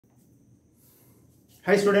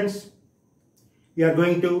Hi students, we are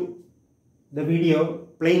going to the video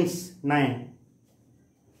Planes-9.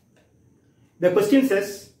 The question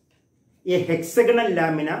says a hexagonal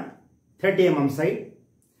lamina 30 mm side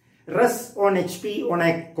rests on HP on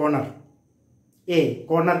a corner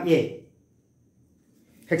A.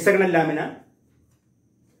 Hexagonal lamina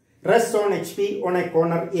rests on HP on a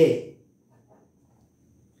corner A.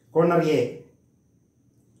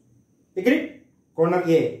 Agreed? Corner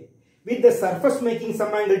A. With the surface making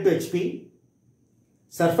some angle to HP,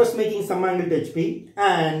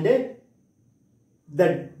 and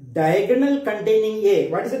the diagonal containing A.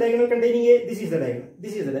 What is the diagonal containing A? This is the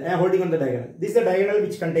diagonal. I am holding on the diagonal. This is the diagonal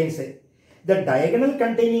which contains A. The diagonal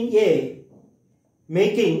containing A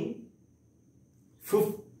making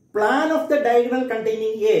plan of the diagonal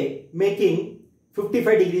containing A making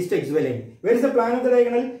 55 degrees to XY line. Where is the plan of the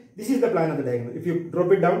diagonal? This is the plan of the diagonal. If you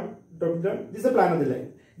drop it down, this is the plan of the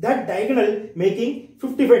line. That diagonal making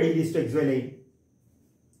 55 degrees to XY line.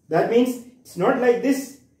 That means it's not like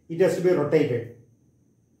this, it has to be rotated.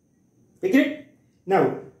 Agreed?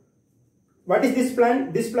 Now, what is this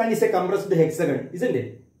plan? This plan is a compressed hexagon, isn't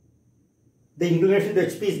it? The inclination to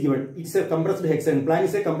HP is given. It's a compressed hexagon. Plan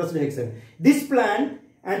is a compressed hexagon. This plan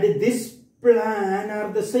and this plan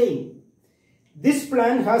are the same. This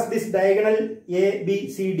plan has this diagonal A, B,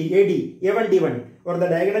 C, D, AD, A1, D1, or the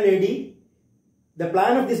diagonal AD. The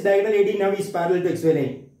plan of this diagonal AD now is parallel to XY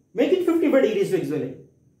line. Make it 55 degrees to XY line.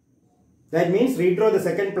 That means redraw the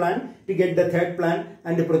second plan to get the third plan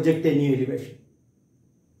and project a new elevation.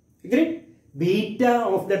 Agreed? Beta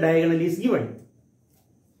of the diagonal is given.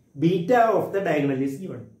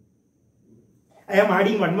 I am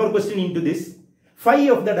adding one more question into this. Phi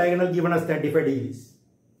of the diagonal given as 35 degrees.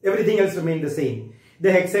 Everything else remains the same.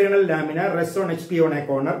 The hexagonal lamina rests on HP on a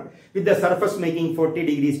corner with the surface making 40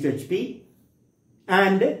 degrees to HP.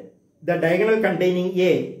 And the diagonal containing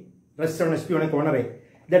A rests on HP on a corner A.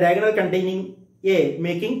 The diagonal containing A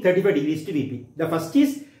making 35 degrees to VP. The first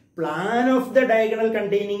is plan of the diagonal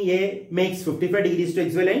containing A makes 55 degrees to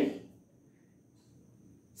XY line.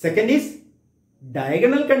 Second is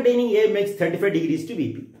diagonal containing A makes 35 degrees to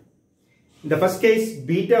VP. In the first case,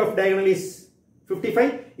 beta of diagonal is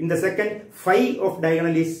 55. In the second, phi of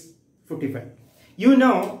diagonal is 55. You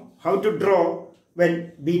know how to draw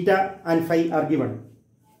when beta and phi are given.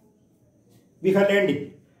 We have learned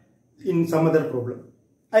it in some other problem.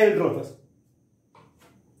 I will draw first.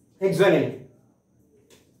 XY line.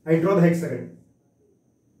 I draw the hexagon.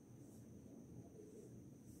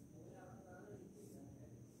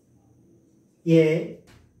 A,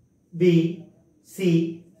 B,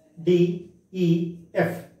 C, D, E,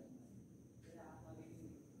 F.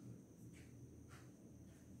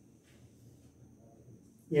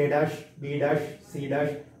 A dash, B dash, C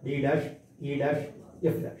dash, D dash, E dash,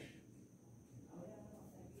 F dash.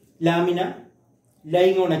 Lamina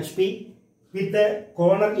lying on HP with the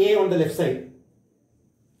corner A on the left side.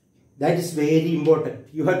 That is very important.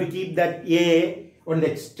 You have to keep that A on the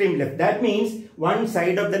extreme left. That means one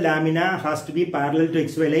side of the lamina has to be parallel to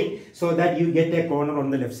XY line so that you get a corner on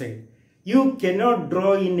the left side. You cannot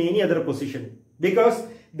draw in any other position because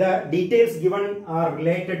the details given are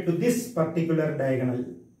related to this particular diagonal.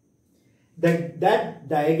 That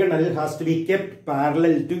diagonal has to be kept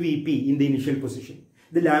parallel to VP in the initial position.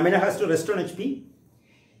 The lamina has to rest on HP.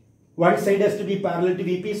 One side has to be parallel to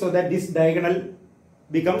VP so that this diagonal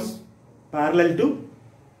becomes parallel to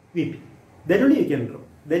VP. Then only you can draw.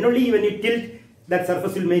 Then only when you tilt, that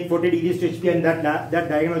surface will make 40 degrees to HP and that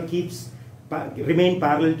diagonal remain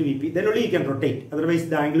parallel to VP. Then only you can rotate. Otherwise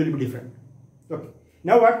the angle will be different. Okay.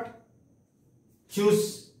 Now what?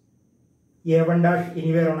 Choose A1 dash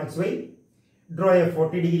anywhere on XY. Draw a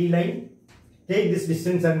 40 degree line. Take this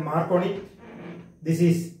distance and mark on it. This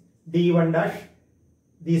is D1 dash.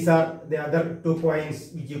 These are the other 2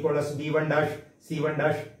 points which you call as B1 dash, C1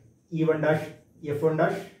 dash, E1 dash, F1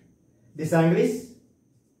 dash. This angle is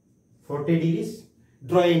 40 degrees.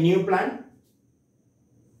 Draw a new plan.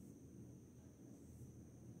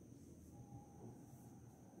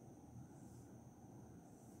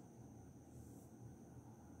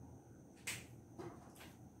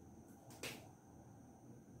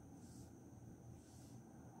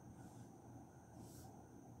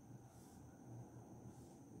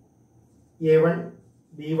 A1,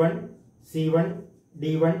 B1, C1,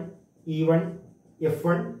 D1, E1,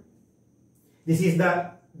 F1. This is the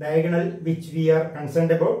diagonal which we are concerned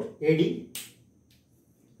about, AD.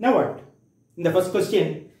 Now what? In the first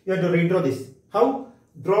question, you have to redraw this. How?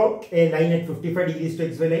 Draw a line at 55 degrees to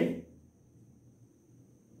XY line.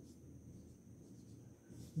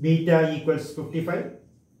 Beta equals 55.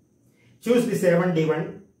 Choose this A1,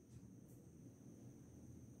 D1.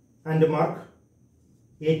 and mark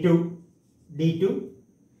A2, D2.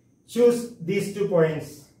 Choose these 2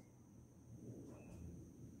 points.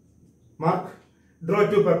 Mark. Draw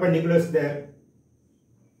 2 perpendiculars there.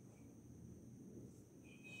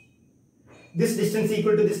 This distance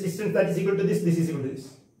equal to this distance, that is equal to this is equal to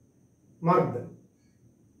this. Mark them.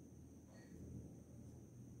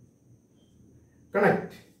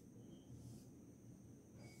 Connect.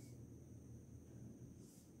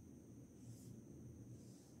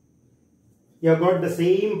 You have got the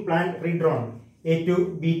same plan redrawn.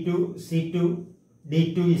 A2, B2, C2,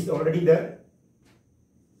 D2 is already there.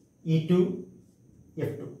 E2,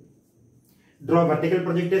 F2. Draw vertical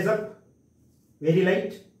projectors up. Very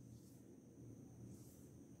light.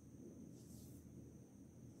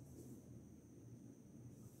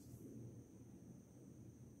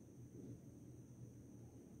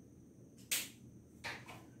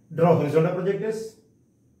 Draw horizontal projectors.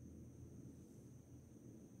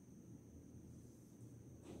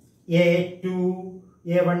 A2,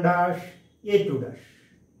 A1 dash, A2 dash.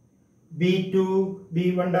 B2,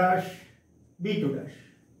 B1 dash, B2 dash.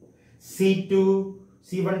 C2,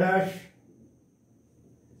 C1 dash,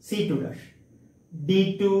 C2 dash.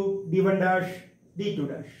 D2, D1 dash, D2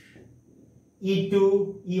 dash. E2,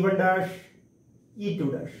 E1 dash,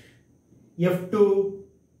 E2 dash. F2,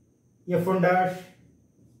 F1 dash,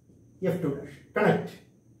 F2 dash. Connect.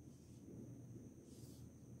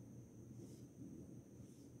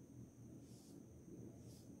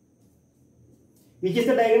 Which is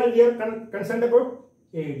the diagonal we are concerned about?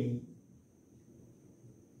 AD.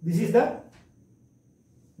 This is the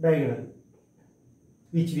diagonal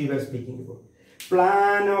which we were speaking about.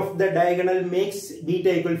 Plan of the diagonal makes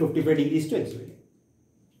beta equal 55 degrees to XY.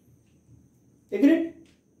 Agreed?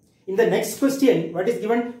 In the next question, what is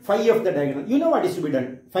given? Phi of the diagonal. You know what is to be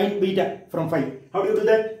done. Find beta from phi. How do you do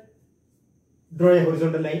that? Draw a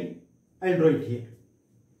horizontal line. I'll draw it here.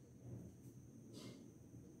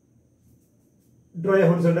 Draw a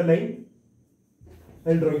horizontal line.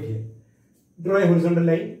 I'll draw it here. Draw a horizontal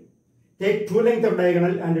line. Take 2 length of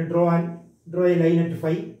diagonal and draw a line at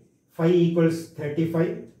phi. Phi equals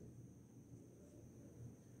 35.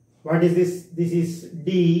 What is this? This is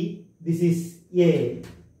D. This is A.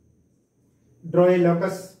 Draw a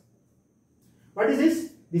locus. What is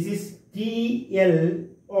this? This is TL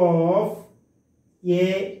of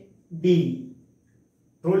AD.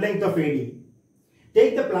 True length of AD.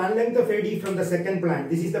 Take the plan length of AD from the second plan.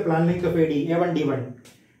 This is the plan length of AD, A1, D1.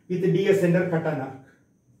 With D as center, cut an arc.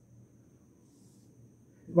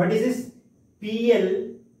 What is this?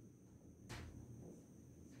 PL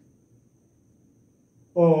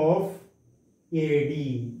of AD.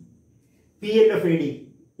 PL of AD,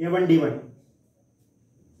 A1, D1.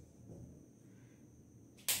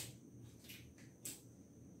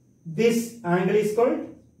 This angle is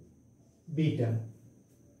called beta.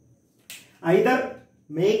 Either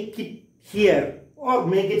make it here or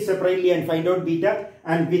make it separately and find out beta,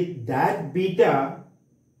 and with that beta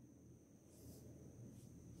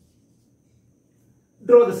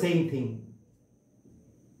draw the same thing.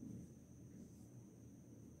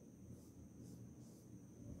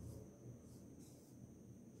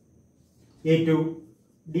 A2,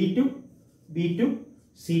 D2, B2,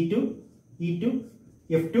 C2, E2,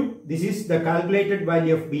 F2. This is the calculated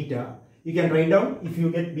value of beta. You can write down, if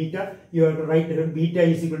you get beta, you have to write beta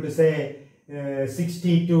is equal to say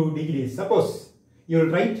 62 degrees. Suppose you will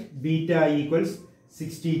write beta equals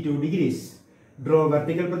 62 degrees. Draw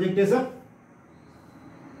vertical projectors up.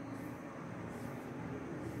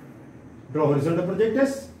 Draw horizontal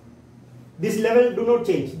projectors. This level do not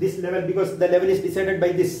change. This level, because the level is decided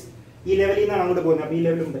by this. This level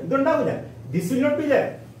this will not be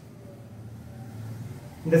there.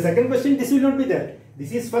 In the second question, this will not be there.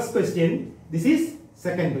 This is first question. This is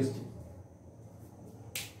second question.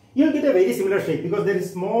 You will get a very similar shape because there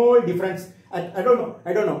is small difference. I don't know.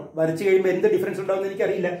 The difference you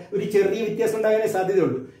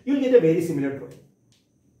will get a very similar drawing.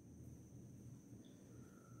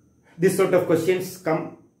 This sort of questions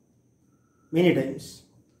come many times.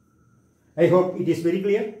 I hope it is very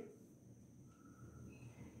clear.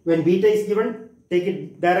 When beta is given, take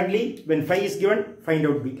it directly. When phi is given, find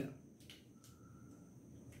out beta.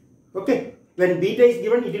 Okay. When beta is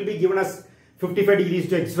given, it will be given as 55 degrees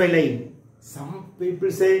to XY line. Some people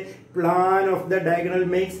say plan of the diagonal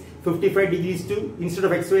makes 55 degrees to, instead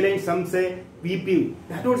of XY line, some say VP.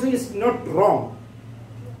 That also is not wrong.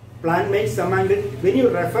 Plan makes some angle. When you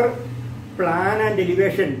refer plan and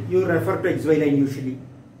elevation, you refer to XY line usually.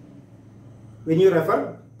 When you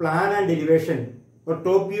refer plan and elevation, or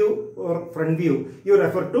top view or front view, you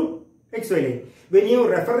refer to XY line. When you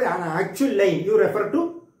refer an actual line, you refer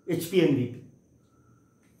to HP and VP.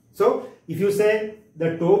 So if you say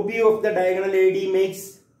the top view of the diagonal AD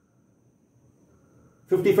makes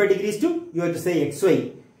 55 degrees to, you have to say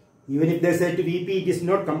XY. Even if they say to VP, it is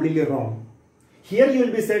not completely wrong. Here you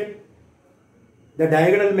will be said the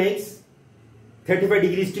diagonal makes 35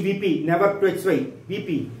 degrees to VP, never to XY.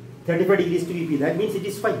 VP, 35 degrees to VP. That means it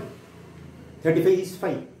is 5. 35 is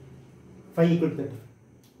 5. 5 equal to 35.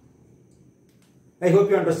 I hope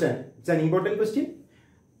you understand. It's an important question.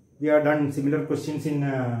 We have done similar questions in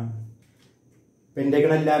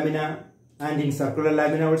pentagonal lamina and in circular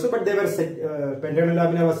lamina also, but they were set, pentagonal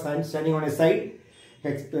lamina was standing on a side,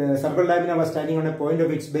 circular lamina was standing on a point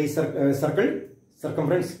of its base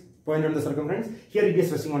circumference, point on the circumference. Here it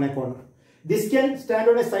is resting on a corner. This can stand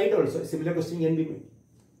on a side also. Similar question can be made.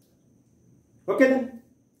 Okay then.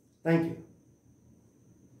 Thank you.